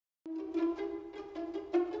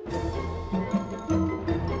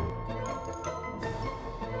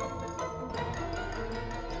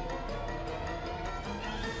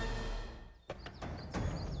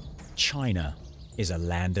China is a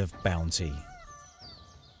land of bounty.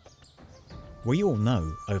 We all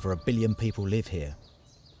know over 1 billion people live here,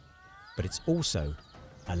 but it's also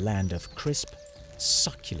a land of crisp,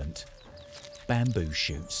 succulent bamboo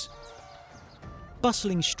shoots,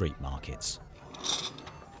 bustling street markets,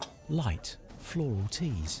 light floral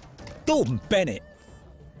teas. Gordon Bennett!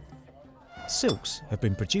 Silks have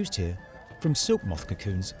been produced here from silk moth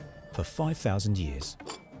cocoons for 5,000 years.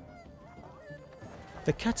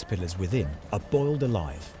 The caterpillars within are boiled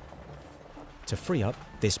alive to free up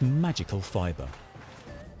this magical fibre.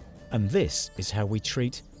 And this is how we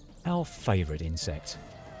treat our favourite insect.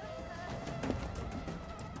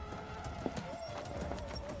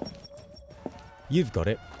 You've got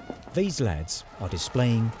it. These lads are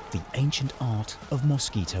displaying the ancient art of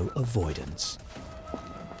mosquito avoidance.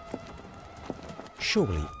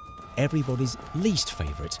 Surely everybody's least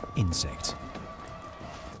favourite insect.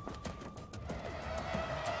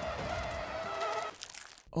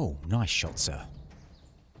 Oh, nice shot, sir.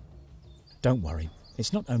 Don't worry,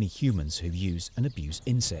 it's not only humans who use and abuse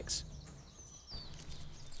insects.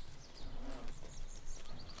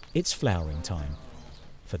 It's flowering time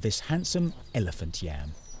for this handsome elephant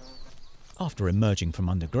yam. After emerging from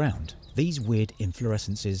underground, these weird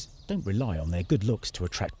inflorescences don't rely on their good looks to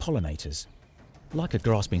attract pollinators. Like a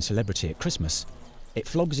grasping celebrity at Christmas, it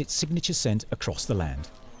flogs its signature scent across the land.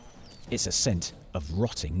 It's a scent of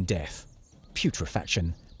rotting death.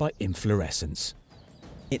 Putrefaction by inflorescence.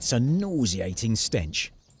 It's a nauseating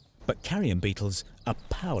stench, but carrion beetles are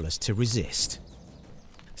powerless to resist.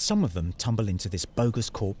 Some of them tumble into this bogus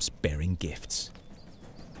corpse bearing gifts.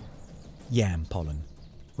 Yam pollen,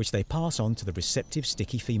 which they pass on to the receptive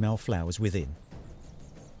sticky female flowers within.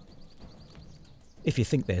 If you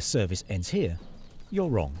think their service ends here, you're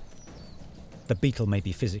wrong. The beetle may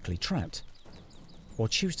be physically trapped, or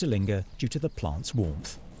choose to linger due to the plant's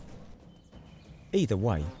warmth. Either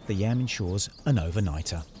way, the yam ensures an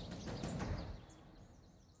overnighter.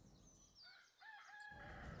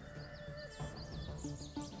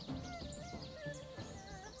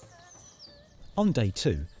 On day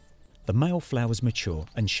 2, the male flowers mature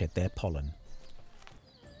and shed their pollen,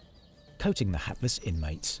 coating the hapless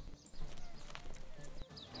inmates.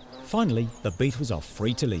 Finally, the beetles are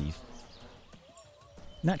free to leave.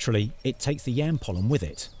 Naturally, it takes the yam pollen with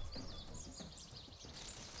it.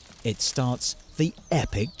 It starts the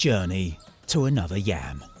epic journey to another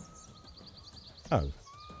yam. Oh.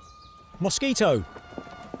 Mosquito!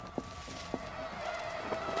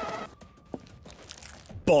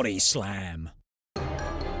 Body slam!